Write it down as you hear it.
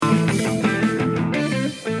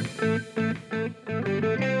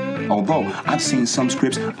Although, I've seen some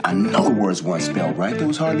scripts, I know the words weren't spelled right. There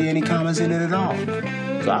was hardly any commas in it at all.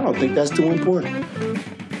 So I don't think that's too important.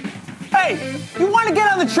 Hey, you want to get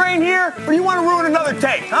on the train here, or you want to ruin another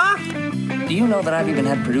take, huh? Do you know that I've even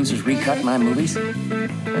had producers recut my movies?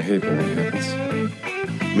 I hate when that happens.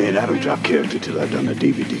 Man, I don't drop character till I've done a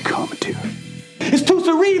DVD commentary. It's too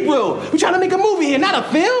cerebral. We're trying to make a movie here, not a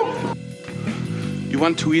film. You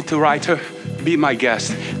want to eat the writer? Be my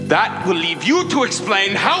guest. That will leave you to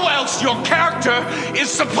explain how else your character is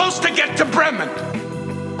supposed to get to Bremen.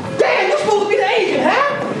 Damn, you're supposed to be the agent,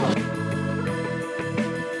 huh?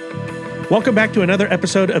 Welcome back to another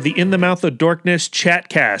episode of the In the Mouth of Dorkness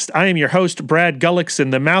ChatCast. I am your host, Brad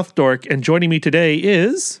Gullickson, the Mouth Dork, and joining me today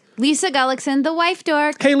is... Lisa Gullickson, the Wife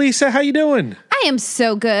Dork. Hey, Lisa, how you doing? I am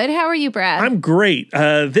so good. How are you, Brad? I'm great.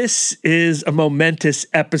 This is a momentous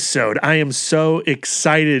episode. I am so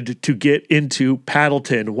excited to get into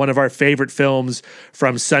Paddleton, one of our favorite films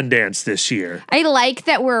from Sundance this year. I like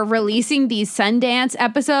that we're releasing these Sundance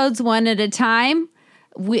episodes one at a time.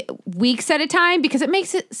 Weeks at a time, because it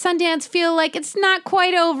makes Sundance feel like it's not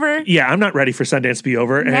quite over. Yeah, I'm not ready for Sundance to be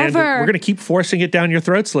over. Never. And we're going to keep forcing it down your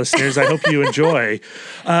throats, listeners. I hope you enjoy.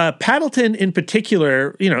 Paddleton in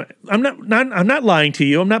particular, you know, I'm not lying to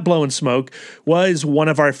you. I'm not blowing smoke. Was one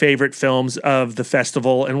of our favorite films of the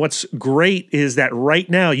festival. And what's great is that right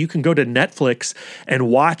now you can go to Netflix and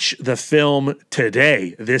watch the film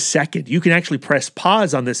today, this second. You can actually press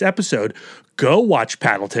pause on this episode, go watch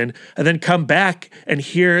Paddleton, and then come back and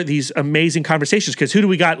hear these amazing conversations. Because who do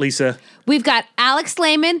we got, Lisa? We've got Alex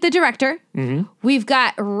Lehmann, the director. Mm-hmm. We've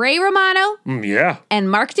got Ray Romano. Yeah.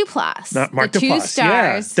 And Mark Duplass. Mark the Duplass. Two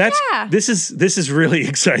stars. Yeah. This is really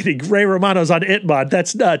exciting. Ray Romano's on It Mod.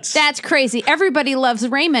 That's nuts. That's crazy. Everybody loves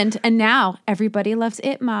Raymond, and now everybody loves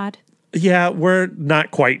It Mod. Yeah, we're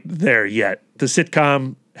not quite there yet. The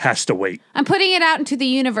sitcom has to wait. I'm putting it out into the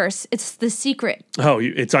universe. It's the secret. Oh,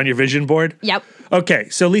 it's on your vision board? Yep. Okay,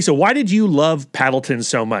 so Lisa, why did you love Paddleton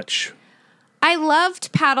so much? I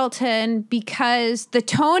loved Paddleton because the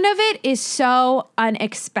tone of it is so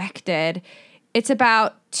unexpected. It's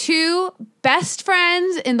about two best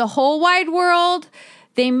friends in the whole wide world.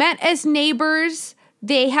 They met as neighbors.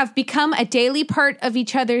 They have become a daily part of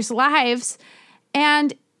each other's lives.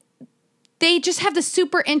 And they just have this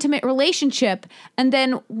super intimate relationship. And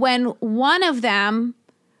then when one of them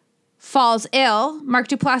falls ill, Mark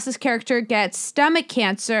Duplass's character gets stomach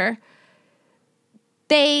cancer,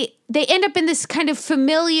 they end up in this kind of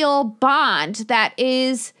familial bond that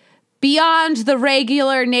is beyond the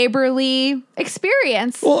regular neighborly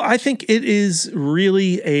experience. Well, I think it is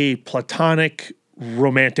really a platonic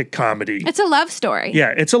romantic comedy. It's a love story.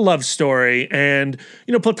 Yeah, it's a love story. And,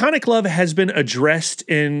 you know, platonic love has been addressed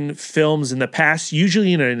in films in the past,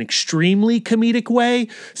 usually in an extremely comedic way,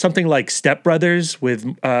 something like Step Brothers with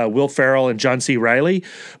Will Ferrell and John C. Reilly.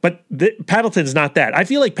 But Paddleton's not that. I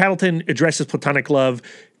feel like Paddleton addresses platonic love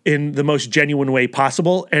in the most genuine way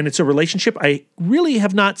possible, and it's a relationship I really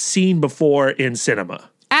have not seen before in cinema.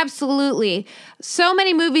 Absolutely. So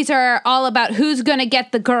many movies are all about who's going to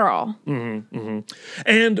get the girl. Mm-hmm, mm-hmm.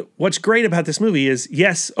 And what's great about this movie is,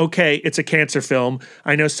 yes, okay, it's a cancer film.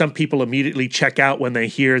 I know some people immediately check out when they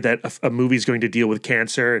hear that a movie is going to deal with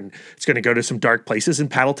cancer and it's going to go to some dark places. And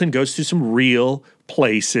Paddleton goes to some real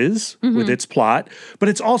places with its plot, but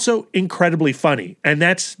it's also incredibly funny. And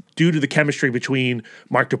that's due to the chemistry between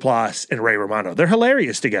Mark Duplass and Ray Romano. They're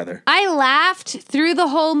hilarious together. I laughed through the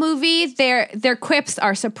whole movie. Their quips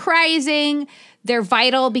are surprising. They're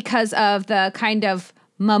vital because of the kind of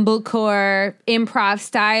mumblecore improv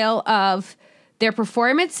style of their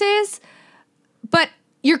performances. But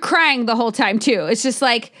you're crying the whole time too. It's just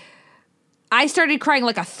like, I started crying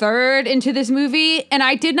like a third into this movie, and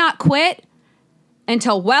I did not quit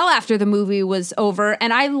until well after the movie was over,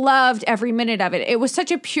 and I loved every minute of it. It was such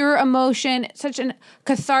a pure emotion, such a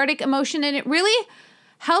cathartic emotion, and it really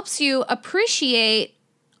helps you appreciate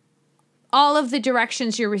all of the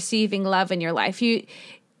directions you're receiving love in your life. It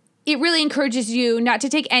really encourages you not to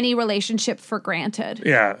take any relationship for granted.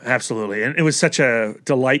 Yeah, absolutely. And it was such a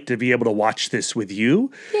delight to be able to watch this with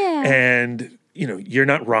you. Yeah. And, you know, you're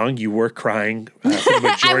not wrong. You were crying for the majority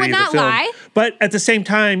of the film. I would not lie. But at the same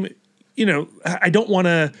time, you know, I don't want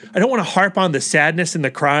to harp on the sadness and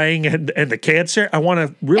the crying and the cancer. I want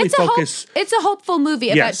to really focus. It's a hopeful movie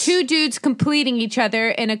about Yes. two dudes completing each other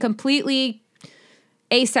in a completely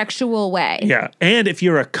asexual way. Yeah. And if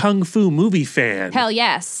you're a kung fu movie fan, Hell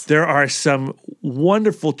yes. there are some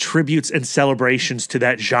wonderful tributes and celebrations to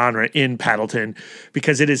that genre in Paddleton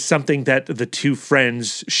because it is something that the two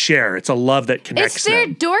friends share. It's a love that connects It's their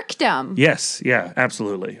them. dorkdom. Yes, yeah,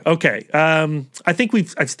 absolutely. Okay. I think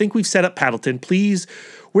we've set up Paddleton. Please,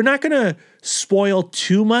 we're not going to spoil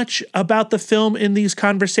too much about the film in these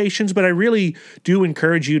conversations, but I really do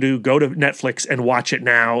encourage you to go to Netflix and watch it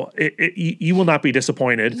now. You will not be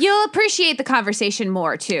disappointed. You'll appreciate the conversation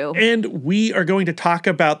more, too. And we are going to talk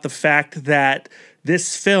about the fact that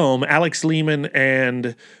this film, Alex Lehmann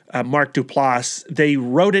and Mark Duplass, they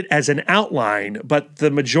wrote it as an outline, but the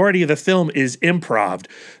majority of the film is improv.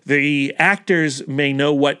 The actors may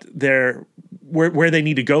know what where they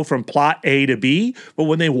need to go from plot A to B, but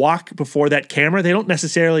when they walk before that camera, they don't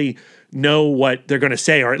necessarily know what they're going to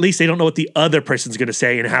say, or at least they don't know what the other person's going to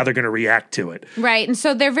say and how they're going to react to it. Right, and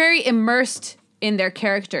so they're very immersed in their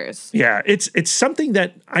characters. Yeah, it's something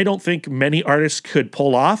that I don't think many artists could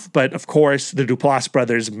pull off, but of course the Duplass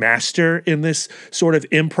brothers master in this sort of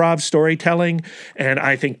improv storytelling, and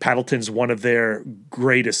I think Paddleton's one of their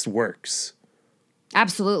greatest works.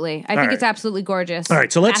 Absolutely. I think it's absolutely gorgeous. All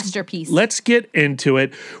right, so masterpiece. Let's get into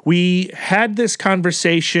it. We had this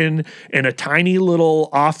conversation in a tiny little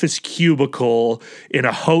office cubicle in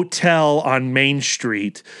a hotel on Main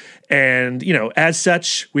Street. And, as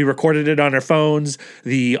such, we recorded it on our phones.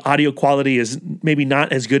 The audio quality is maybe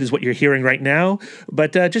not as good as what you're hearing right now,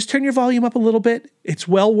 but just turn your volume up a little bit. It's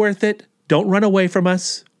well worth it. Don't run away from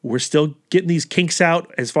us. We're still getting these kinks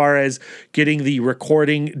out as far as getting the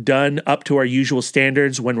recording done up to our usual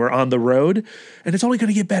standards when we're on the road. And it's only going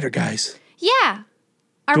to get better, guys. Yeah.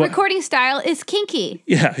 Our recording style is kinky.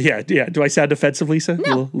 Yeah. Do I sound defensive, Lisa?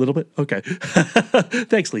 No. A little bit? Okay.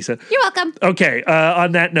 Thanks, Lisa. You're welcome. Okay.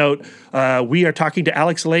 On that note, we are talking to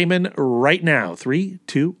Alex Lehmann right now. 3,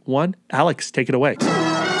 2, 1. Alex, take it away.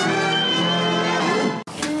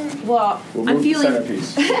 Well, I'm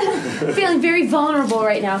feeling very vulnerable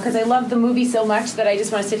right now because I love the movie so much that I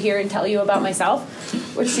just want to sit here and tell you about myself,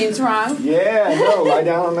 which seems wrong. Yeah, no, lie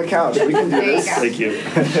down on the couch. We can do this. Thank you.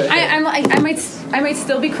 I might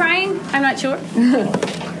still be crying. I'm not sure.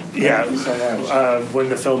 Yeah. When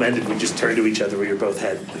the film ended, we just turned to each other. We both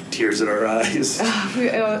had tears in our eyes.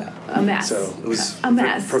 A mess. So it was a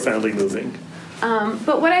mess. Profoundly moving.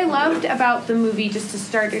 But what I loved about the movie, just to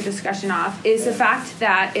start your discussion off, is the fact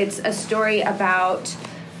that it's a story about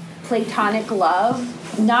platonic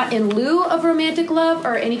love, not in lieu of romantic love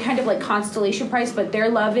or any kind of like constellation prize, but their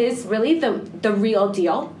love is really the real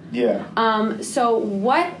deal. Yeah. So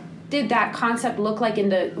what did that concept look like in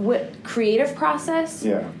the creative process?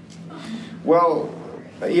 Yeah. Well,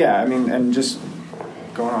 yeah, I mean, and just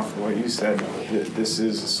going off of what you said, this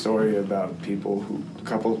is a story about a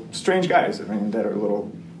couple strange guys, that are a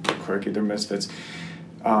little quirky, they're misfits.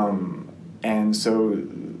 And so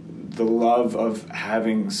the love of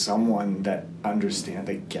having someone that understands,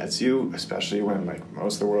 that gets you, especially when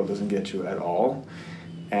most of the world doesn't get you at all,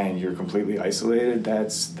 and you're completely isolated,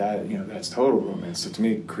 that's total romance. So to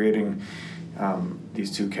me, creating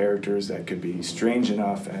these two characters that could be strange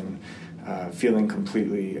enough and feeling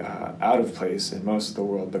completely out of place in most of the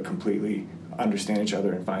world, but completely understand each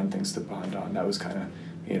other and find things to bond on. That was kind of,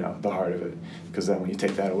 the heart of it. Because then when you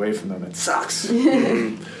take that away from them, it sucks.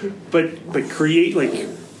 But create,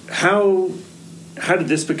 how did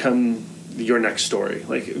this become your next story?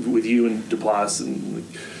 With you and Duplass and...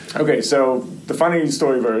 Okay, so the funny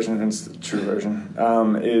story version, and it's the true version,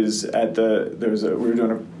 is we were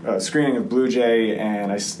doing a screening of Blue Jay,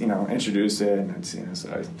 and I, introduced it, and so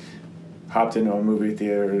I hopped into a movie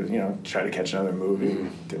theater, tried to catch another movie,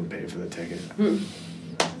 didn't pay for the ticket.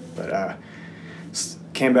 But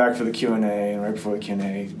came back for the Q&A, and right before the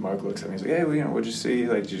Q&A, Mark looks at me, he's like, hey, what'd you see?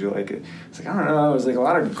 Did you like it? It's like, I don't know, it was a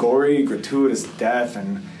lot of gory, gratuitous death,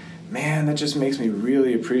 and man, that just makes me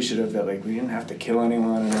really appreciative that we didn't have to kill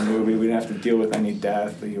anyone in our movie, we didn't have to deal with any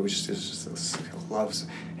death, it was just loves.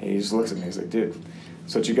 And he just looks at me, he's like, dude,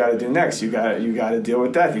 that's what you got to do next. You got to deal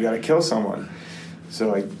with death. You got to kill someone.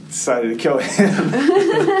 So I decided to kill him.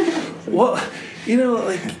 Well,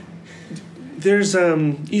 there's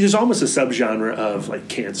almost a subgenre of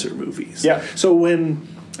cancer movies. Yeah. So when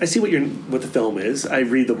I see what the film is, I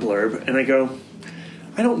read the blurb and I go,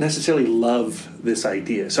 I don't necessarily love this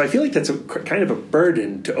idea. So I feel like that's kind of a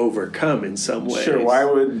burden to overcome in some ways. Sure. Why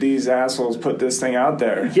would these assholes put this thing out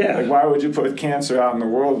there? Yeah. Why would you put cancer out in the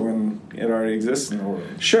world when it already exists in the world?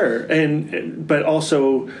 Sure. But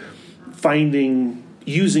also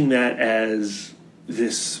using that as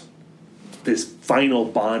this this final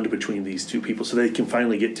bond between these two people, so they can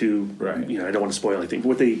finally get to, right. You know, I don't want to spoil anything, but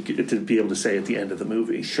what they get to be able to say at the end of the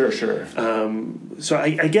movie. Sure. So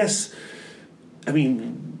I guess, I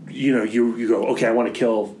mean, you know, you go, okay, I want to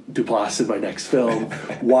kill Duplass in my next film.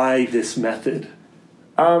 Why this method?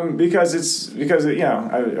 Because you know,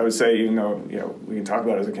 I would say, even though, you know, we can talk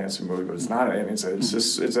about it as a cancer movie, but it's not. I mean, it's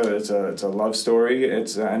a love story.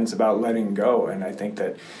 It's about letting go, and I think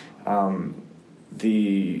that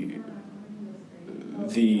the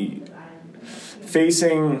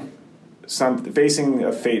facing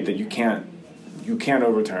a fate that you can't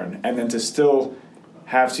overturn, and then to still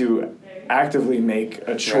have to actively make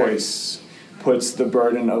a choice puts the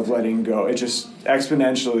burden of letting go. It just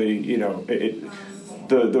exponentially, you know,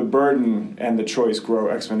 the burden and the choice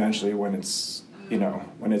grow exponentially when it's, you know,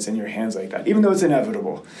 when it's in your hands like that, even though it's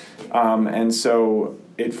inevitable. And so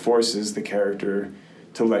it forces the character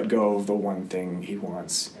to let go of the one thing he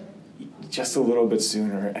wants just a little bit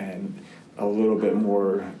sooner and a little bit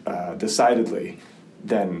more decidedly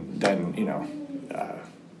than you know,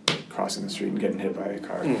 crossing the street and getting hit by a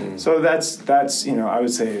car. Mm-hmm. So that's you know, I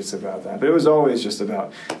would say it's about that. But it was always just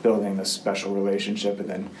about building this special relationship and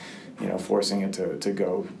then, you know, forcing it to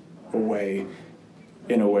go away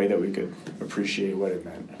in a way that we could appreciate what it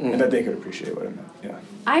meant, and that they could appreciate what it meant. Yeah,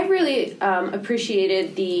 I really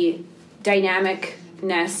appreciated the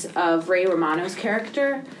dynamicness of Ray Romano's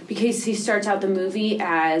character, because he starts out the movie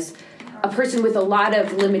as a person with a lot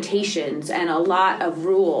of limitations and a lot of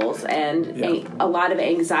rules and a lot of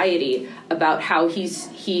anxiety about how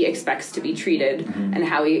he expects to be treated and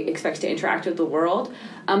how he expects to interact with the world.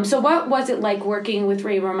 So what was it like working with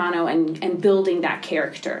Ray Romano and building that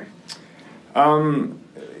character?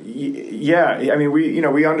 Yeah, I mean,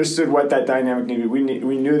 we understood what that dynamic needed. We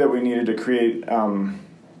knew that we needed to create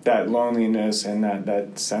that loneliness and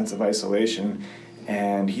that sense of isolation,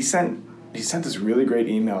 and he sent this really great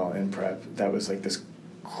email in prep that was like this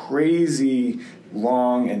crazy,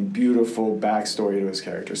 long, and beautiful backstory to his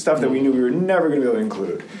character. Stuff that we knew we were never going to be able to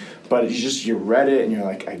include. But you read it and you're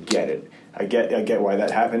like, I get it. I get why that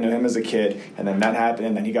happened to him as a kid, and then that happened,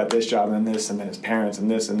 and then he got this job, and then this, and then his parents, and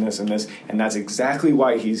this, and this, and this, and that's exactly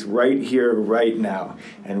why he's right here, right now.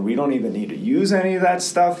 And we don't even need to use any of that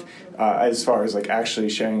stuff as far as like actually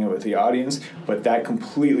sharing it with the audience, but that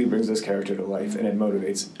completely brings this character to life, and it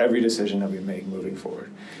motivates every decision that we make moving forward.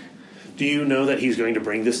 Do you know that he's going to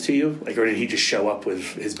bring this to you? Like, or did he just show up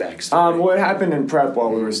with his backstory? What happened in prep while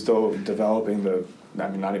we were still developing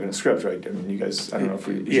not even a script, right? I mean, you guys, I don't know if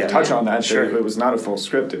we should touch on that. Sure. It was not a full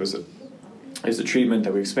script. It was a treatment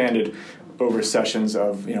that we expanded over sessions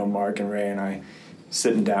of, you know, Mark and Ray and I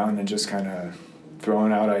sitting down and just kind of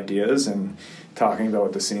throwing out ideas and talking about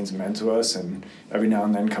what the scenes meant to us, and every now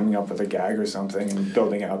and then coming up with a gag or something and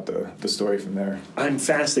building out the story from there. I'm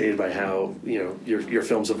fascinated by how, you know, your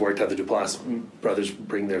films have worked, how the Duplass brothers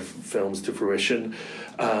bring their films to fruition.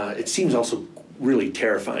 It seems also really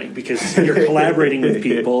terrifying because you're collaborating with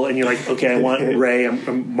people and you're like, okay, I want Ray,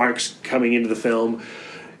 Mark's coming into the film,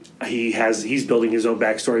 he's building his own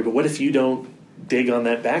backstory, but what if you don't dig on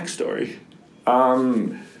that backstory?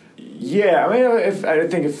 Yeah, I mean, if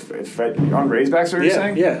on Ray's backstory, you're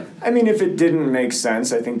saying? Yeah. I mean, if it didn't make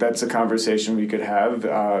sense, I think that's a conversation we could have.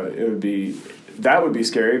 That would be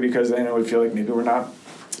scary, because then it would feel like maybe we're not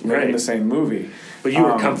making the same movie. But you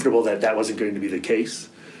were comfortable that wasn't going to be the case?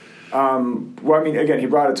 Well, I mean, again, he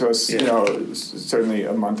brought it to us, you know, certainly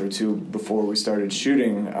a month or two before we started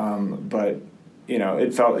shooting, but, you know,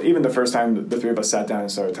 it felt, even the first time the three of us sat down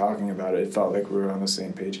and started talking about it, it felt like we were on the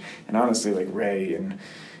same page. And honestly, like Ray and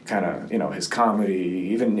kind of, you know, his comedy,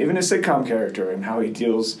 even his sitcom character and how he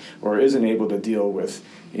deals or isn't able to deal with,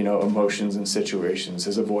 you know, emotions and situations,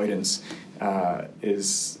 his avoidance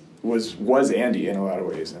was Andy in a lot of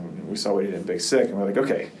ways. And we saw what he did in Big Sick, and we're like,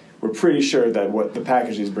 okay, we're pretty sure that what the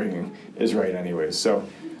package he's bringing is right anyways. So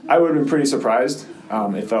I would have been pretty surprised.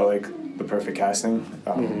 It felt like the perfect casting.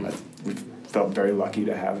 We felt very lucky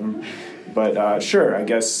to have him. But sure, I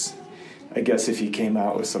guess if he came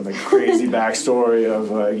out with some like crazy backstory of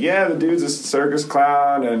the dude's a circus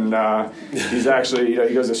clown and he's actually, you know,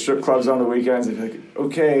 he goes to strip clubs on the weekends, I'd be like,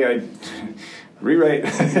 okay, rewrite,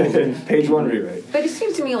 page one rewrite. But it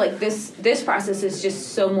seems to me like this process is just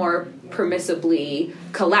so more permissibly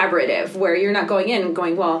collaborative, where you're not going in and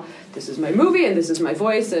going, well, this is my movie and this is my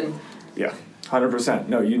voice, and 100%.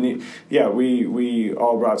 No, you need. Yeah, we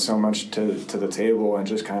all brought so much to the table, and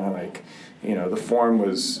just kind of like, you know, the form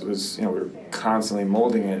was you know, we were constantly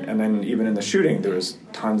molding it, and then even in the shooting there was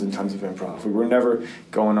tons and tons of improv. We were never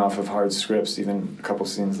going off of hard scripts. Even a couple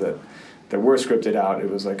scenes that that were scripted out, it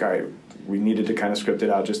was like, all right, we needed to kind of script it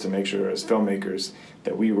out just to make sure as filmmakers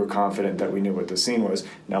that we were confident that we knew what the scene was.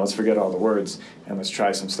 Now let's forget all the words and let's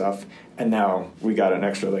try some stuff. And now we got an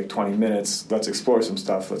extra like 20 minutes. Let's explore some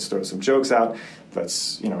stuff. Let's throw some jokes out.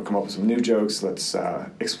 Let's, you know, come up with some new jokes. Let's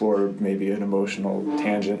explore maybe an emotional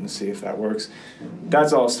tangent and see if that works.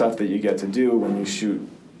 That's all stuff that you get to do when you shoot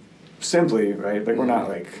simply, right? Like we're not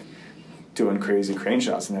like doing crazy crane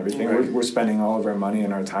shots and everything. Right. We're spending all of our money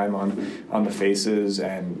and our time on the faces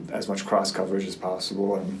and as much cross coverage as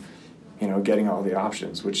possible, and you know, getting all the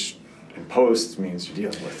options, which in post means you're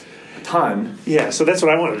dealing with a ton. Yeah, so that's what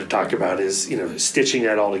I wanted to talk about is, you know, stitching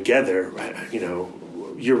that all together. You know,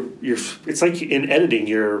 you're it's like in editing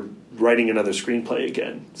you're writing another screenplay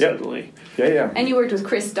again suddenly. Yeah. And you worked with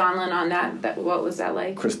Chris Donlan on that. What was that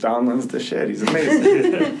like? Chris Donlan's the shit. He's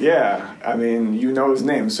amazing. Yeah, I mean, you know his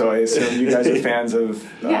name, so I assume you guys are fans of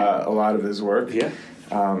a lot of his work. Yeah.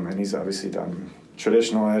 And he's obviously done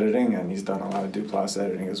traditional editing, and he's done a lot of Duplass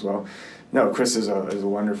editing as well. No, Chris is a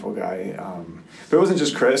wonderful guy. But it wasn't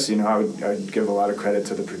just Chris. You know, I'd give a lot of credit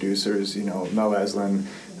to the producers. You know, Mel Eslin,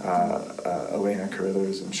 Elena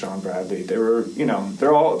Carruthers, and Sean Bradley. They were, you know,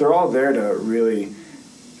 they're all there to really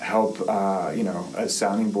help, you know, as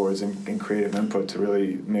sounding boards and creative input to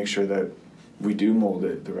really make sure that we do mold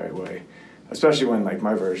it the right way. Especially when, like,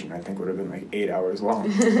 my version, I think, would have been, like, 8 hours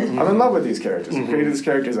long. I'm in love with these characters. I created these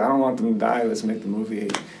characters. I don't want them to die. Let's make the movie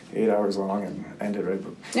 8 hours long and end it right.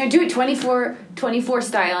 No, do it 24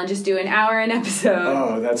 style and just do an hour an episode.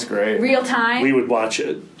 Oh, that's great. Real time. We would watch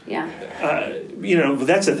it. Yeah. You know,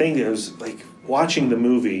 that's the thing. It was like watching the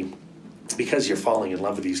movie because you're falling in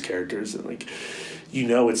love with these characters, and like, you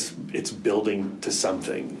know, it's building to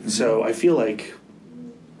something. Mm-hmm. So I feel like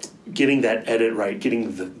getting that edit right,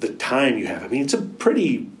 getting the time you have. I mean, it's a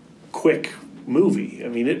pretty quick movie. I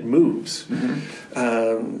mean, it moves.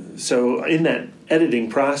 Mm-hmm. So in that editing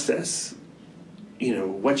process, you know,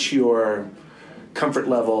 what's your comfort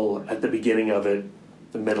level at the beginning of it,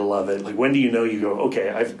 the middle of it? Like, when do you know you go, okay,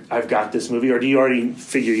 I've got this movie, or do you already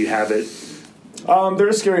figure you have it? There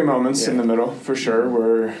are scary moments in the middle, for sure,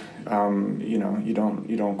 where you know, you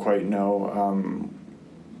don't quite know.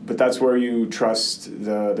 But that's where you trust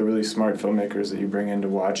the really smart filmmakers that you bring in to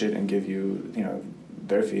watch it and give you, you know,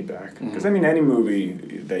 their feedback. Because, I mean, any movie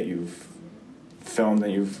that you've filmed, that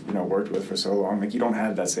you've, you know, worked with for so long, like, you don't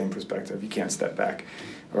have that same perspective. You can't step back,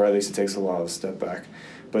 or at least it takes a while to step back.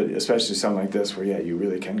 But especially something like this, where, you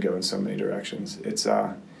really can go in so many directions. It's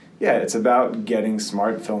about getting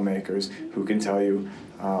smart filmmakers who can tell you,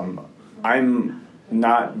 I'm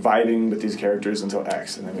not vibing with these characters until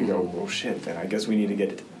X, and then we go, well, shit, then I guess we need to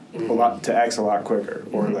get to X a lot quicker,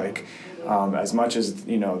 or like as much as,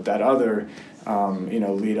 you know, that other you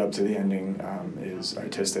know, lead up to the ending is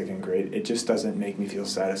artistic and great, it just doesn't make me feel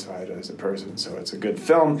satisfied as a person. So it's a good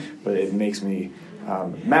film, but it makes me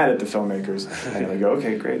mad at the filmmakers, and I go,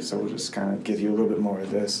 okay, great, so we'll just kind of give you a little bit more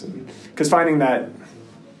of this, and because finding that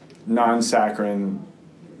non-saccharine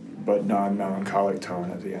but non-melancholic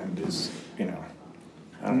tone at the end is, you know,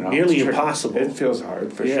 I don't know, nearly impossible. It feels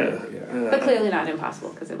hard, for sure. Yeah. But clearly not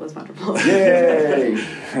impossible, because it was wonderful. Yay!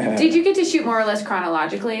 Did you get to shoot more or less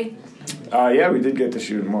chronologically? Yeah, we did get to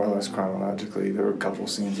shoot more or less chronologically. There were a couple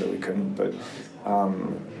scenes that we couldn't, but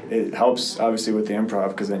it helps, obviously, with the improv,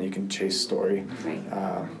 because then you can chase story, right.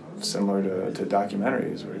 Similar to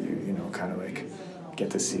documentaries, where you know, kind of like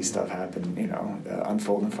get to see stuff happen, you know,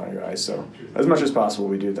 unfold in front of your eyes. So as much as possible,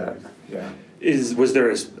 we do that. Yeah. Was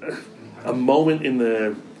there a moment in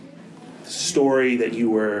the story that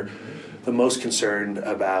you were the most concerned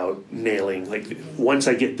about nailing? Like, once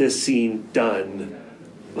I get this scene done,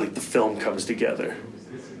 like, the film comes together.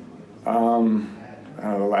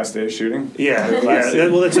 The last day of shooting? Yeah.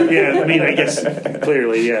 Well, that's, I mean, I guess,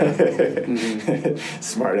 clearly, yeah. Mm-hmm.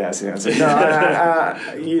 Smart-ass answer. No,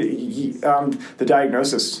 the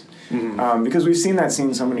diagnosis. Mm-hmm. Because we've seen that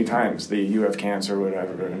scene so many times, the you have cancer or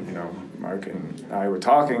whatever, and, you know, Mark and I were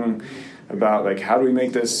talking about, like, how do we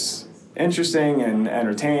make this interesting and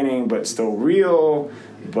entertaining, but still real,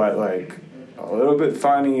 but, like, a little bit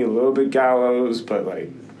funny, a little bit gallows, but, like,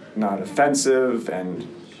 not offensive, and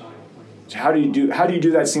how do you do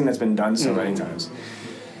that scene that's been done so many times?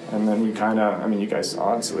 And then we kind of, I mean, you guys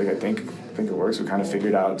saw it, so, like, I think it works. We kind of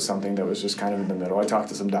figured out something that was just kind of in the middle. I talked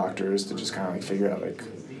to some doctors to just kind of, like, figure out, like,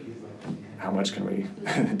 how much can we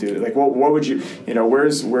do? Like, what would you know?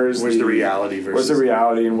 Where's the reality versus where's the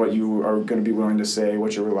reality, and what you are going to be willing to say,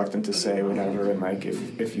 what you're reluctant to say, whatever. And, like,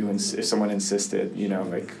 if someone insisted, you know,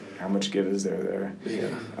 like, how much give is there? Yeah.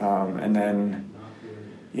 And then,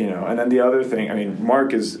 you know, and then the other thing. I mean,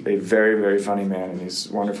 Mark is a very, very funny man, and he's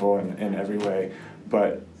wonderful in every way.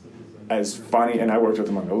 But as funny, and I worked with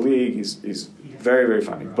him on The League. He's very, very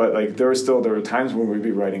funny. But like there were times when we'd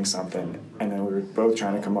be writing something, and then we were both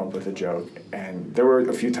trying to come up with a joke, and there were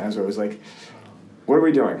a few times where it was like, what are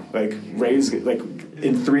we doing? Like Ray's like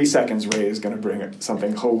in 3 seconds, Ray is going to bring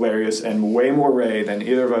something hilarious and way more Ray than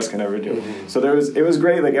either of us can ever do. Mm-hmm. So it was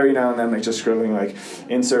great. Like every now and then, like just scribbling like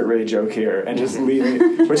insert Ray joke here and just leaving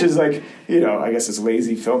it, which is like, you know, I guess it's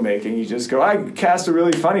lazy filmmaking. You just go, I cast a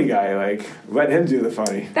really funny guy. Like let him do the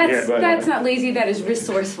funny. That's not lazy. That is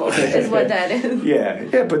resourceful. Is what that is.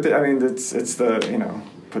 Yeah. But I mean, it's the, you know,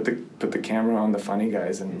 put the camera on the funny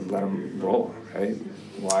guys and let them roll. Right?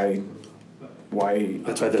 Why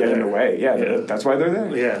that's why they're get there. in the way? Yeah, that's why they're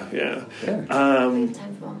there. Yeah.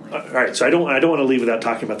 All right, so I don't want to leave without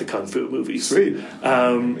talking about the kung fu movies. Sweet.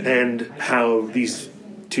 And how these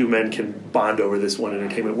two men can bond over this one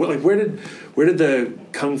entertainment. Where did the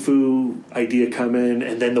kung fu idea come in,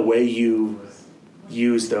 and then the way you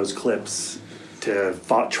use those clips to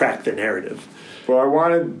track the narrative?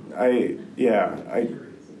 Well, in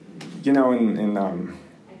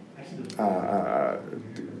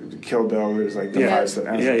Kill Bill, there's like the 5 steps.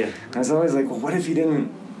 And I was always like, well, what if you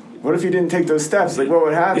didn't take those steps? Like, what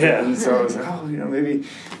would happen? Yeah. And so I was like, oh, you know, maybe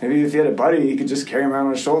if you had a buddy, you could just carry him around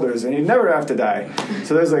on his shoulders, and he'd never have to die.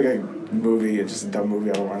 So there's like a movie, just a dumb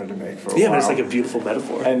movie I wanted to make for a while. Yeah, but it's like a beautiful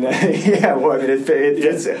metaphor. And it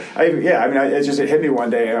fits. It hit me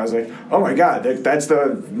one day, and I was like, oh my God, that's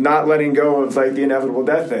the not letting go of like the inevitable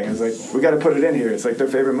death thing. It's like, we got to put it in here. It's like their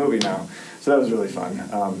favorite movie now. So that was really fun,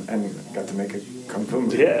 and got to make a kung fu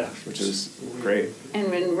movie, which is great. And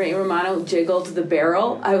when Ray Romano jiggled the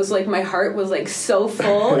barrel, I was like, my heart was like so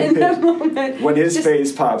full in that moment. When his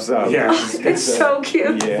face pops up, it's so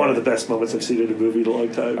cute. Yeah. One of the best moments I've seen in a movie in a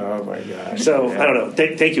long time. Oh my gosh! So I don't know.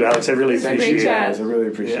 Thank you, Alex. I really appreciate it. I really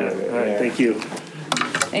appreciate it. All right, thank you.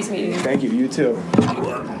 Nice meeting you. Thank you. You too.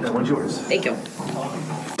 That one's yours. Thank you.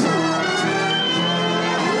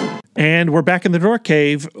 And we're back in the Dork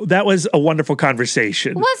Cave. That was a wonderful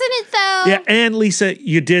conversation. Wasn't it, though? Yeah, and Lisa,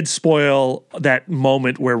 you did spoil that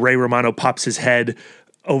moment where Ray Romano pops his head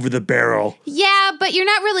over the barrel. Yeah, but you're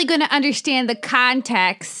not really going to understand the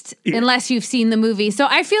context unless you've seen the movie. So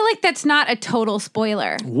I feel like that's not a total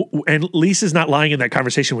spoiler. And Lisa's not lying in that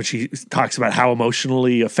conversation when she talks about how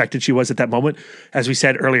emotionally affected she was at that moment. As we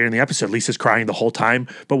said earlier in the episode, Lisa's crying the whole time.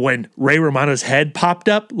 But when Ray Romano's head popped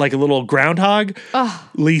up like a little groundhog,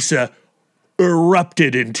 Lisa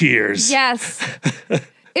erupted in tears. Yes.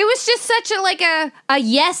 It was just such a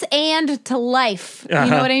yes and to life. You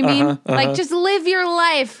know what I mean? Like, just live your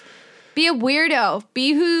life. Be a weirdo.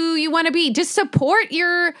 Be who you want to be. Just support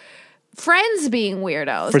your friends being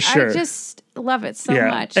weirdos. For sure. I just love it so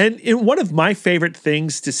much. And one of my favorite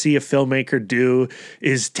things to see a filmmaker do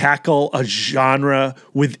is tackle a genre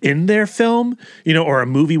within their film, or a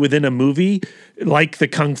movie within a movie, like the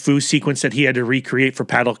kung fu sequence that he had to recreate for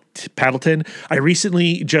Paddleton. I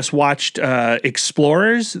recently just watched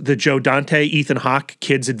Explorers, the Joe Dante, Ethan Hawke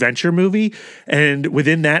kids adventure movie. And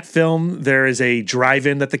within that film, there is a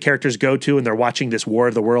drive-in that the characters go to, and they're watching this War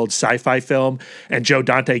of the Worlds sci-fi film. And Joe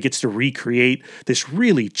Dante gets to recreate this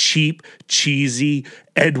really cheap, cheesy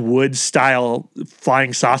Ed Wood style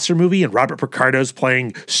flying saucer movie, and Robert Picardo's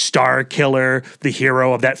playing Star Killer, the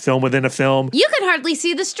hero of that film within a film. You can hardly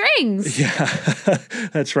see the strings. Yeah,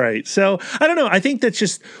 that's right. So I don't know. I think that's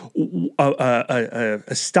just a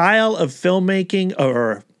style of filmmaking,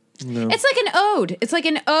 or it's like an ode. It's like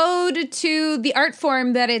an ode to the art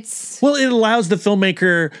form that it's. Well, it allows the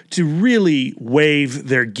filmmaker to really wave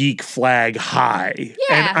their geek flag high. Yeah.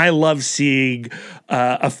 And I love seeing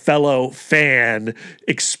a fellow fan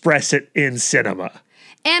express it in cinema.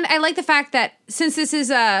 And I like the fact that since this is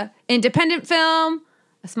a independent film,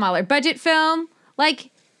 a smaller budget film,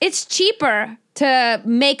 like, it's cheaper to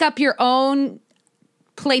make up your own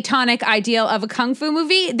platonic ideal of a kung fu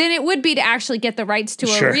movie than it would be to actually get the rights to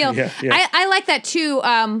a real. Yeah. I like that too.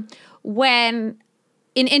 When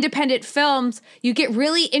in independent films, you get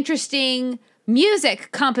really interesting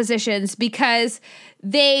music compositions because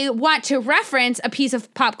they want to reference a piece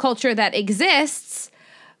of pop culture that exists,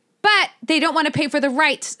 but they don't want to pay for the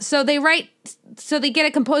rights. So they get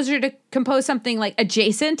a composer to compose something like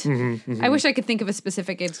adjacent. I wish I could think of a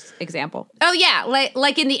specific example. Oh yeah,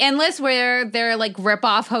 like in The Endless, where they're like rip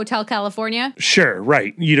off Hotel California. Sure,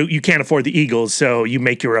 right. You can't afford the Eagles, so you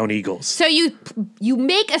make your own Eagles. So you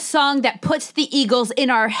make a song that puts the Eagles in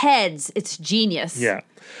our heads. It's genius. Yeah.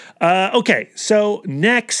 Okay, so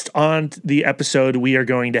next on the episode, we are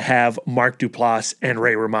going to have Mark Duplass and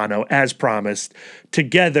Ray Romano, as promised,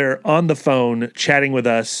 together on the phone, chatting with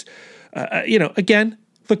us. Again,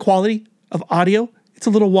 the quality of audio, It's a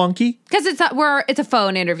little wonky. Because it's a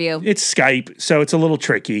phone interview. It's Skype, so it's a little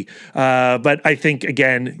tricky. But I think,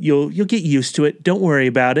 again, you'll get used to it. Don't worry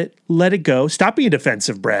about it. Let it go. Stop being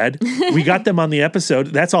defensive, Brad. We got them on the episode.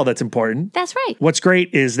 That's all that's important. That's right. What's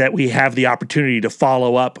great is that we have the opportunity to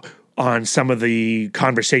follow up on some of the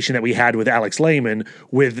conversation that we had with Alex Lehmann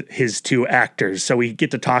with his two actors. So we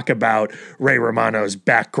get to talk about Ray Romano's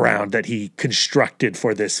background that he constructed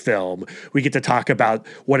for this film. We get to talk about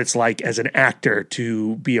what it's like as an actor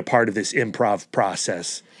to be a part of this improv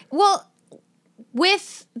process. Well,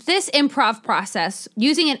 with this improv process,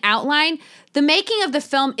 using an outline, the making of the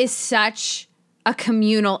film is such a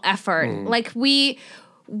communal effort. Like we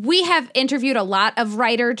have interviewed a lot of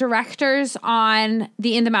writer-directors on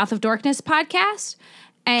the In the Mouth of Darkness podcast.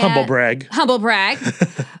 And Humble brag. Humble brag.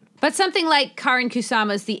 But something like Karin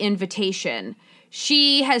Kusama's The Invitation,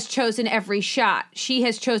 she has chosen every shot. She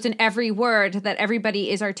has chosen every word that everybody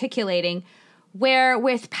is articulating. Where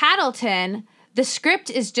with Paddleton, the script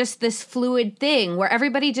is just this fluid thing where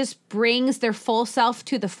everybody just brings their full self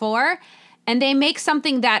to the fore, and they make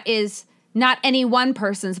something that is not any one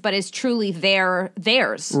person's, but is truly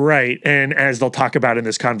theirs. Right. And as they'll talk about in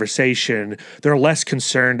this conversation, they're less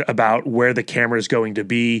concerned about where the camera is going to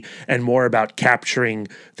be and more about capturing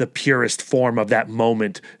the purest form of that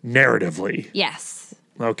moment narratively. Yes.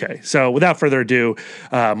 Okay. So without further ado,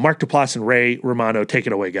 Mark Duplass and Ray Romano, take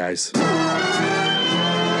it away, guys.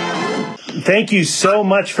 Thank you so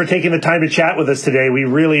much for taking the time to chat with us today. We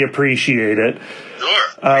really appreciate it.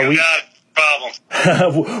 Sure. We got problem.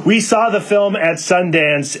 We saw the film at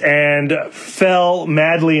Sundance and fell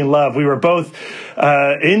madly in love. We were both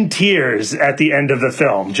in tears at the end of the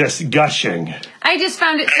film, just gushing. I just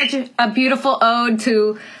found it such a beautiful ode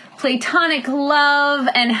to platonic love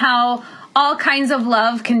and how all kinds of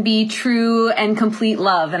love can be true and complete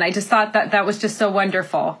love. And I just thought that was just so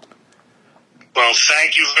wonderful. Well,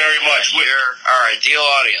 thank you very much. We're our ideal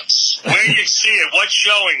audience. Where did you see it? What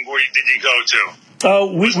showing did you go to?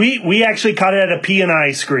 Oh, we actually caught it at a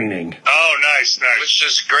P&I screening. Oh, nice. Which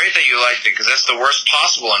is great that you liked it, because that's the worst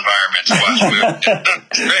possible environment to watch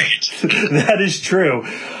movies. Great. That is true.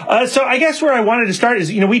 So I guess where I wanted to start is,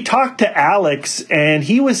 we talked to Alex, and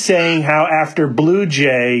he was saying how after Blue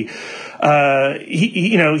Jay,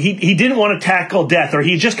 he didn't want to tackle death, or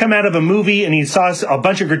he'd just come out of a movie and he saw a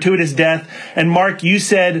bunch of gratuitous death. And Mark, you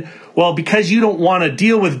said, well, because you don't want to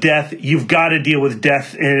deal with death, you've got to deal with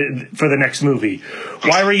death for the next movie.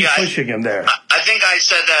 Why were you pushing him there? I think I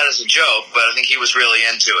said that as a joke, but I think he was really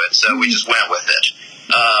into it, so we just went with it.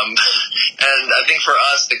 And I think for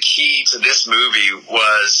us, the key to this movie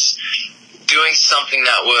was doing something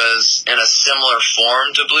that was in a similar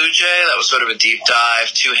form to Blue Jay. That was sort of a deep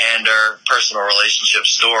dive, two-hander, personal relationship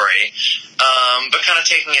story, but kind of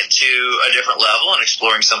taking it to a different level and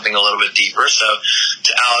exploring something a little bit deeper. So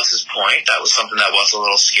to Alex's point, that was something that was a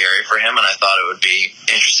little scary for him, and I thought it would be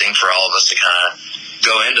interesting for all of us to kind of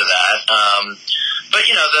go into that. But,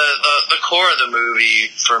 the core of the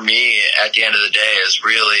movie for me at the end of the day is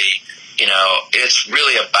really, it's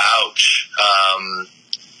really about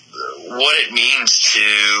what it means to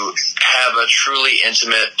have a truly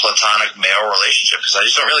intimate platonic male relationship, because I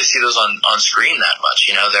just don't really see those on screen that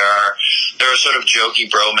much. There are sort of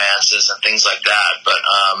jokey bromances and things like that, but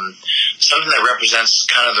something that represents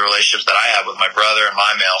kind of the relationships that I have with my brother and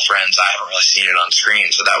my male friends, I haven't really seen it on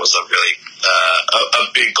screen, so that was a really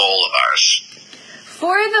a big goal of ours.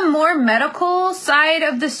 For the more medical side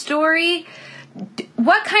of the story,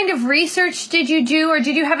 what kind of research did you do, or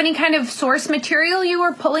did you have any kind of source material you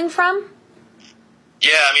were pulling from?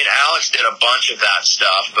 Yeah, Alex did a bunch of that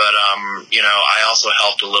stuff, but, I also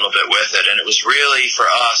helped a little bit with it, and it was really, for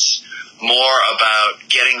us, more about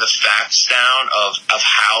getting the facts down of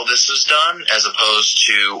how this was done, as opposed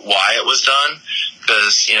to why it was done,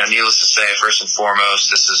 because, needless to say, first and foremost,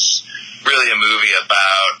 this is really a movie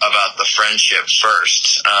about the friendship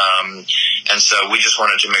first. And so we just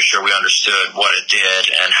wanted to make sure we understood what it did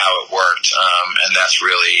and how it worked. And that's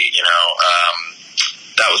really,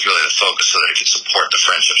 that was really the focus, so that it could support the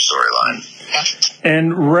friendship storyline.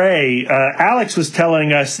 And Ray, Alex was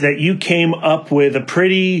telling us that you came up with a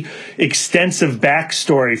pretty extensive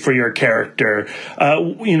backstory for your character.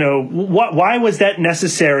 Why was that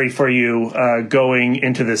necessary for you going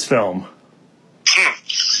into this film?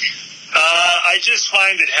 I just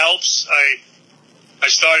find it helps. I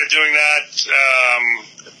started doing that,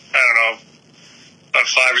 about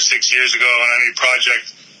 5 or 6 years ago on any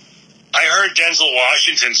project. I heard Denzel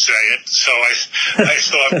Washington say it, so I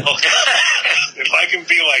thought, if I can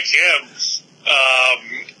be like him,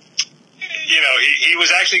 he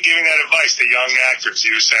was actually giving that advice to young actors.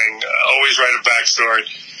 He was saying, always write a backstory.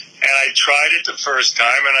 and I tried it the first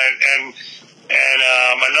time, and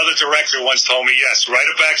another director once told me, yes, write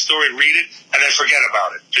a backstory, read it, and then forget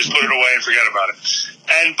about it. Just put it away and forget about it.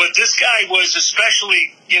 But this guy was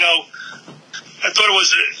especially, I thought it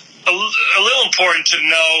was a little important to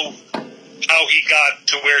know how he got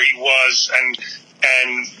to where he was and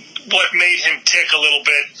what made him tick a little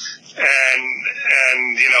bit, and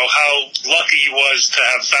how lucky he was to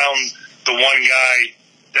have found the one guy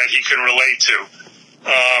that he can relate to.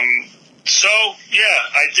 So, yeah,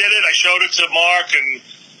 I did it. I showed it to Mark, and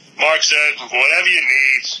Mark said, whatever you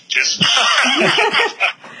need, just...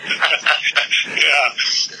 Yeah.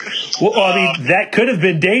 Well, I mean, that could have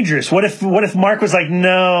been dangerous. What if Mark was like,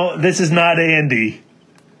 no, this is not Andy?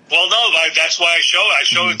 Well, no, that's why I show it. I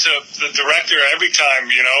show it to the director every time,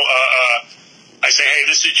 I say, hey,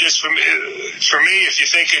 this is just for me. If you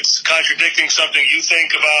think it's contradicting something you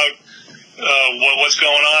think about what's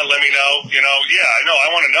going on, let me know. Yeah, I know. I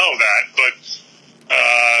want to know that, but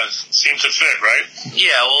seems to fit, right?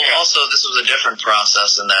 Yeah, well, also, this was a different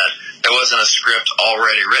process in that there wasn't a script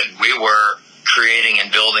already written. We were creating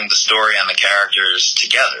and building the story and the characters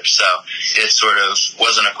together. So it sort of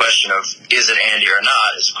wasn't a question of, is it Andy or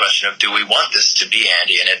not? It's a question of, do we want this to be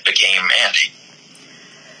Andy? And it became Andy.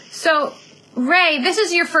 So, Ray, this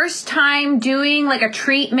is your first time doing like a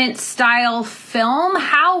treatment style film.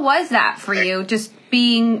 How was that for you? Just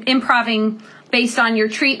improving based on your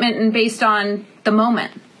treatment and based on the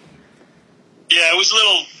moment? Yeah, it was a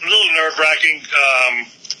little nerve-wracking.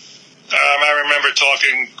 I remember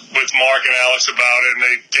talking with Mark and Alex about it, and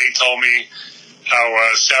they told me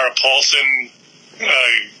how Sarah Paulson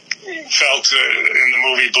felt in the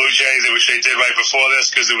movie Blue Jay, which they did right before this,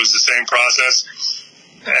 because it was the same process.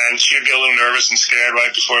 And she'd get a little nervous and scared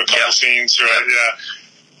right before a couple scenes. Right? Yeah.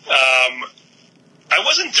 I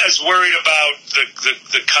wasn't as worried about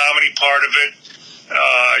the comedy part of it,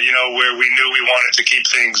 where we knew we wanted to keep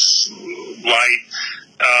things light.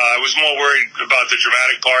 I was more worried about the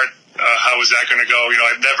dramatic part. How was that going to go?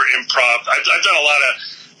 I've never improv. I've done a lot of.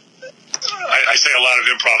 I say a lot of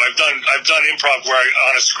improv. I've done improv where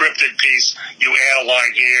on a scripted piece you add a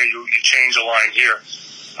line here, you change a line here,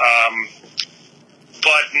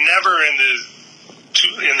 but never in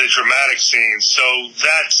the dramatic scenes. So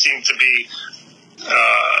that seemed to be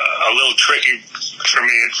a little tricky for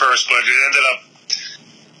me at first, but it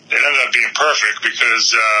ended up being perfect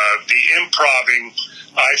because the improving,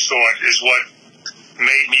 I thought, is what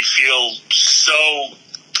made me feel so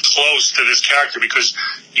close to this character, because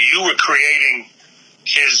you were creating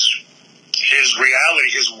his reality,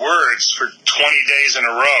 his words for 20 days in a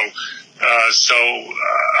row. So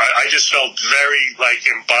I just felt very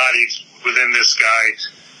embodied within this guy,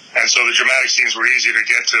 and so the dramatic scenes were easy to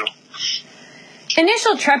get to.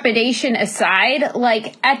 Initial trepidation aside,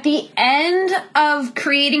 at the end of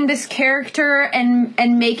creating this character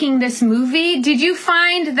and making this movie, did you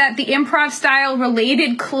find that the improv style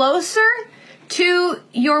related closer to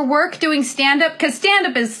your work doing stand-up? Because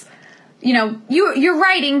stand-up is, you're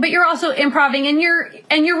writing, but you're also improving, and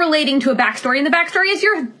you're relating to a backstory, and the backstory is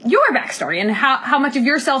your backstory and how much of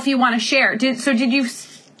yourself you want to share. Did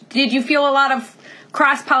you feel a lot of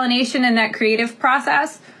cross-pollination in that creative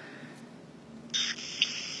process?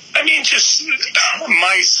 I mean, just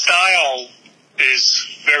my style is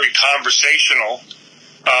very conversational.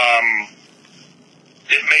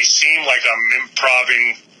 It may seem like I'm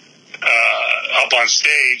improving up on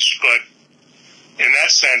stage, but in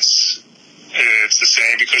that sense, it's the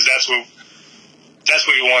same, because that's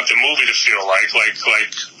what you want the movie to feel like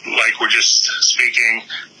we're just speaking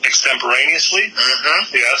extemporaneously.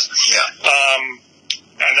 Mm-hmm. Yes. Yeah.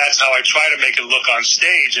 And that's how I try to make it look on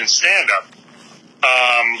stage and stand up.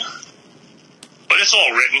 But it's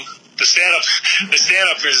all written. The stand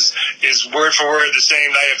up is word for word the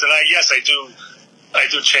same night after night. Yes, I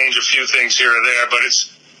do change a few things here or there, but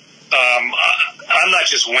it's I'm not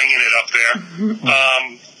just winging it up there.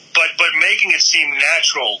 But making it seem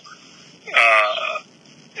natural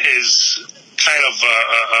is kind of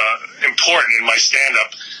important in my stand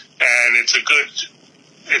up, and it's a good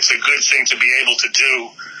thing to be able to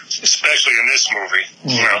do, especially in this movie.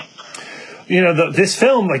 This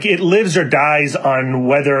film, it lives or dies on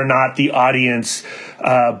whether or not the audience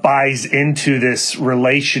buys into this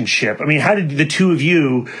relationship. I mean, how did the two of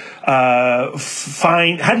you how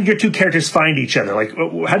did your two characters find each other?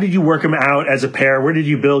 How did you work them out as a pair? Where did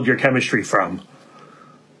you build your chemistry from?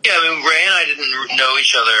 Yeah, I mean, Ray and I didn't know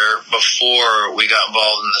each other before we got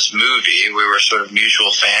involved in this movie. We were sort of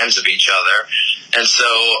mutual fans of each other. And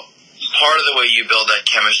so part of the way you build that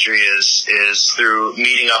chemistry is through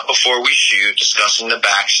meeting up before we shoot, discussing the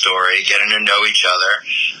backstory, getting to know each other.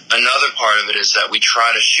 another part of it is that we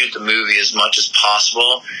try to shoot the movie as much as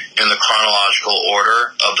possible in the chronological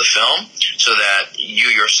order of the film so that you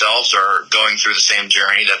yourselves are going through the same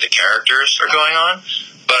journey that the characters are going on.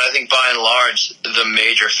 But I think by and large, the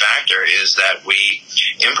major factor is that we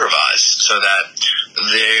improvise so that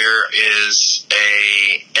there is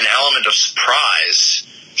an element of surprise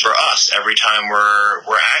for us every time we're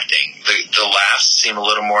acting. The laughs seem a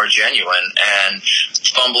little more genuine, and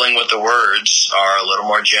fumbling with the words are a little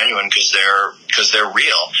more genuine because they're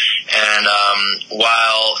real. And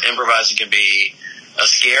while improvising can be a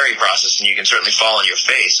scary process, and you can certainly fall on your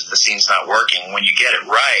face if the scene's not working, when you get it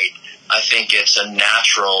right, I think it's a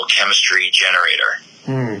natural chemistry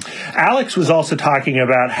generator. Alex was also talking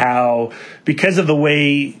about how, because of the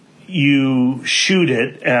way you shoot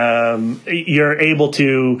it, you're able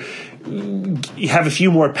to have a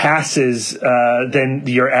few more passes than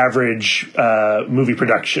your average movie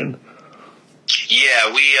production.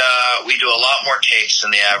 Yeah, we do a lot more takes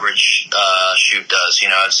than the average shoot does. You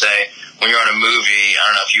know, I'd say when you're on a movie, I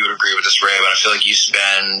don't know if you would agree with this, Ray, but I feel like you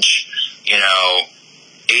spend,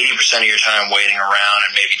 80% of your time waiting around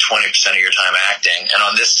and maybe 20% of your time acting. And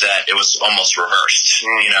on this set, it was almost reversed.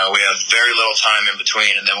 We have very little time in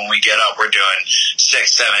between. And then when we get up, we're doing 6,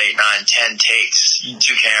 7, 8, 9, 10 takes, 2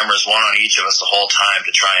 cameras, one on each of us the whole time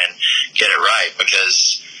to try and get it right.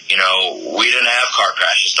 Because, we didn't have car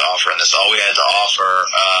crashes to offer in this. All we had to offer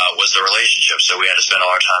was the relationship. So we had to spend all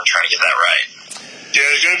our time trying to get that right. Yeah,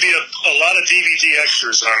 there's going to be a lot of DVD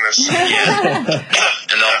extras on this. Yeah.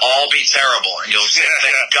 And they'll all be terrible. And you'll say,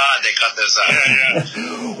 thank God they cut those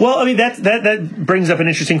out. Well, I mean, that brings up an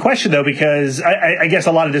interesting question, though, because I guess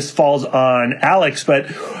a lot of this falls on Alex. But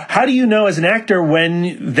how do you know as an actor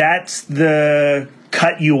when that's the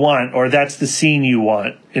cut you want or that's the scene you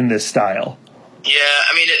want in this style? Yeah,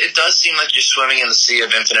 I mean, it does seem like you're swimming in the sea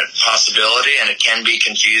of infinite possibility, and it can be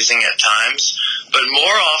confusing at times. But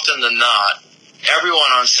more often than not, everyone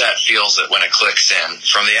on set feels it when it clicks in,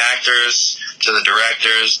 from the actors to the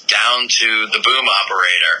directors down to the boom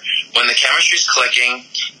operator. When the chemistry's clicking,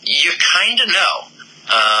 you kind of know.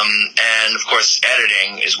 And, of course,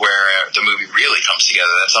 editing is where the movie really comes together.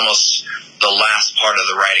 That's almost the last part of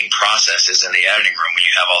the writing process is in the editing room when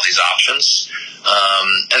you have all these options.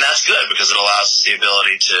 And that's good because it allows us the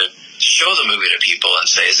ability to show the movie to people and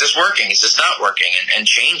say, is this working? Is this not working? And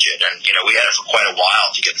change it. And, we had it for quite a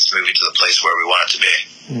while to get this movie to the place where we want it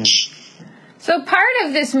to be. So part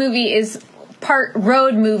of this movie is part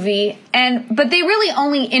road movie, but they really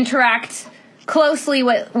only interact closely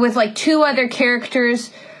with like 2 other characters,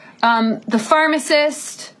 the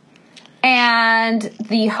pharmacist and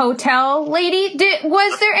the hotel lady.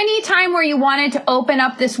 Was there any time where you wanted to open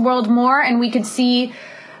up this world more and we could see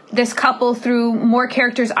this couple through more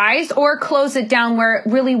characters' eyes, or close it down where it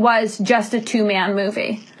really was just a 2-man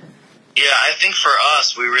movie? Yeah, I think for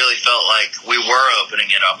us, we really felt like we were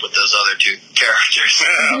opening it up with those other 2 characters.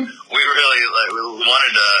 We really we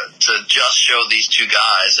wanted to just show these 2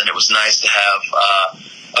 guys, and it was nice to have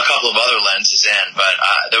a couple of other lenses in, but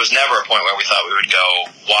there was never a point where we thought we would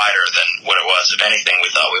go wider than what it was. If anything, we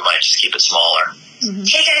thought we might just keep it smaller. Mm-hmm.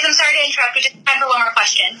 Hey guys, I'm sorry to interrupt. We just have time for one more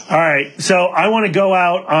question. All right, so I want to go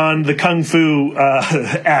out on the kung fu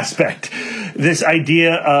aspect. This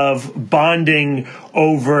idea of bonding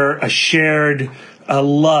over a shared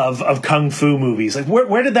love of kung fu movies. Like,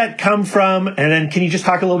 where did that come from? And then can you just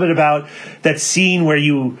talk a little bit about that scene where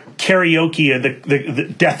you karaoke the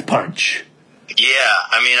death punch? Yeah,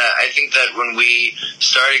 I mean, I think that when we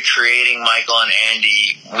started creating Michael and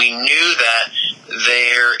Andy, we knew that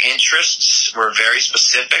their interests were very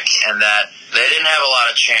specific and that they didn't have a lot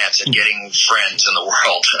of chance at getting friends in the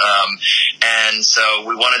world. And so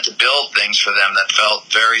we wanted to build things for them that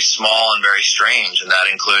felt very small and very strange, and that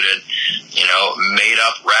included,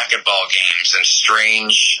 made-up racquetball games and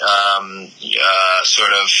strange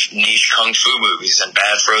sort of niche kung fu movies and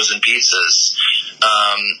bad frozen pizzas.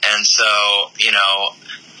 And so,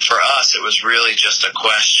 for us, it was really just a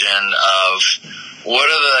question of what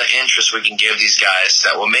are the interests we can give these guys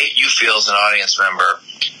that will make you feel as an audience member,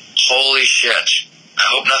 holy shit, I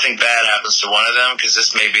hope nothing bad happens to one of them because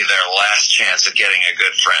this may be their last chance at getting a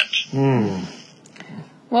good friend.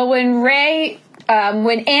 Well,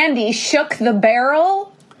 when Andy shook the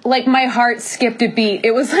barrel, like my heart skipped a beat.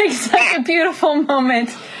 It was like such a beautiful moment.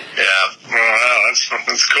 Yeah. Wow,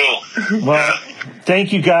 that's cool. Well,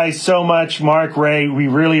 thank you guys so much, Mark, Ray. We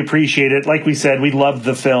really appreciate it. Like we said, we loved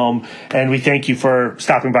the film, and we thank you for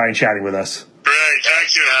stopping by and chatting with us. Great.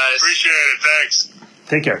 Thank you. Guys. Appreciate it. Thanks.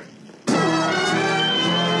 Take care.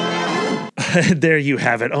 There you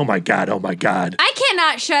have it. Oh, my God. I cannot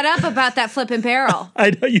not shut up about that flipping barrel.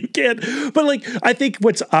 I know you can't. But, like, I think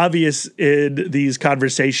what's obvious in these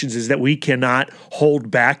conversations is that we cannot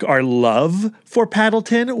hold back our love for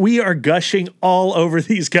Paddleton. We are gushing all over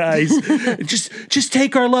these guys. just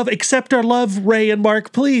take our love. Accept our love, Ray and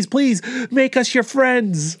Mark. Please, please make us your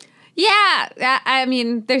friends. Yeah, I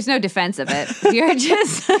mean, there's no defense of it. You're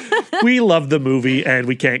just... We love the movie, and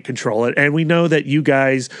we can't control it. And we know that you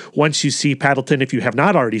guys, once you see Paddleton, if you have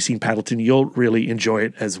not already seen Paddleton, you'll really enjoy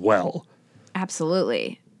it as well.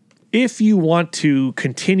 Absolutely. If you want to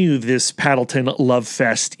continue this Paddleton Love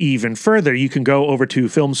Fest even further, you can go over to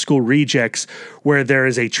Film School Rejects, where there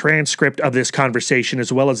is a transcript of this conversation,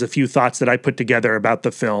 as well as a few thoughts that I put together about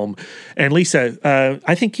the film. And Lisa,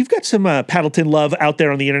 I think you've got some Paddleton love out there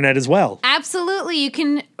on the internet as well. Absolutely. You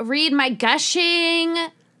can read my gushing,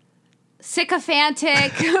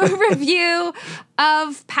 sycophantic review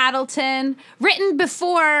of Paddleton, written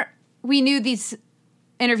before we knew these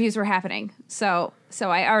interviews were happening. So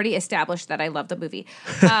I already established that I love the movie.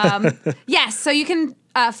 Yes, so you can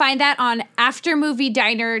find that on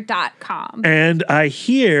aftermoviediner.com. And I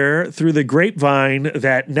hear through the grapevine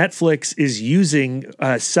that Netflix is using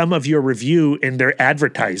some of your review in their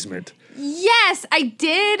advertisement. Yes, I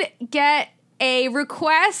did get a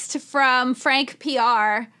request from Frank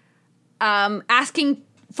PR asking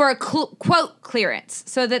for a quote clearance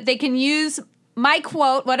so that they can use my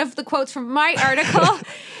quote, one of the quotes from my article,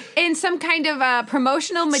 in some kind of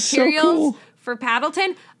promotional materials for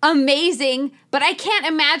Paddleton. Amazing, but I can't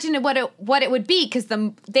imagine what it would be because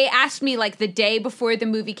they asked me like the day before the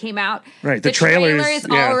movie came out. Right, the trailer is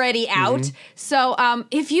already out. Mm-hmm. So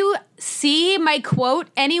if you see my quote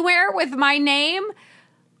anywhere with my name,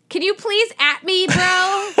 can you please at me,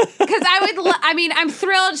 bro? Because I'm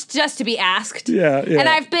thrilled just to be asked. Yeah. And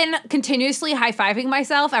I've been continuously high-fiving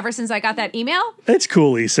myself ever since I got that email. It's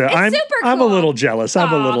cool, Lisa. It's super cool. I'm a little jealous.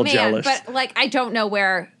 I'm a little jealous. But like, I don't know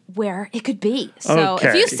where it could be. So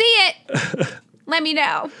if you see it, let me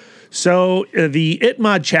know. So the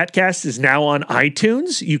ItMod ChatCast is now on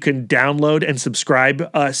iTunes. You can download and subscribe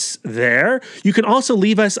us there. You can also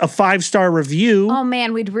leave us a 5-star review. Oh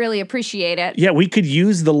man, we'd really appreciate it. Yeah, we could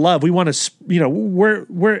use the love. We want to,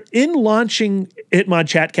 we're in launching ItMod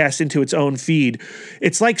ChatCast into its own feed.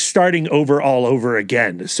 It's like starting over all over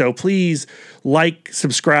again. So please like,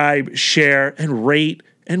 subscribe, share, and rate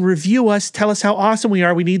and review us. Tell us how awesome we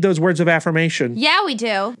are. We need those words of affirmation. Yeah, we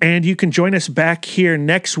do. And you can join us back here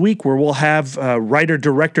next week where we'll have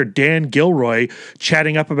writer-director Dan Gilroy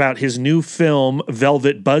chatting up about his new film,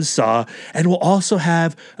 Velvet Buzzsaw. And we'll also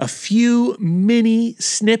have a few mini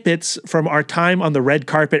snippets from our time on the red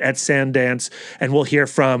carpet at Sundance. And we'll hear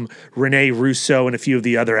from Rene Russo and a few of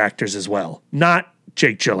the other actors as well. Not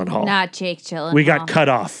Jake Gyllenhaal. Not Jake Gyllenhaal. We got cut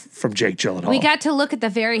off from Jake Gyllenhaal. We got to look at the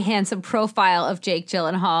very handsome profile of Jake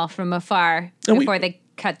Gyllenhaal from afar before they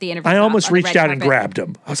cut the interview. I almost reached out and grabbed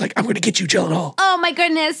him. I was like, I'm going to get you, Gyllenhaal. Oh, my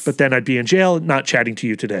goodness. But then I'd be in jail not chatting to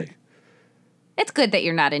you today. It's good that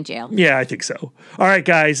you're not in jail. Yeah, I think so. All right,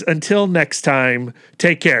 guys. Until next time,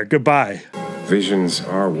 take care. Goodbye. Visions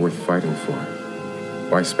are worth fighting for.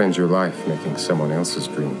 Why spend your life making someone else's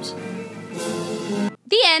dreams?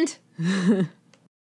 The end.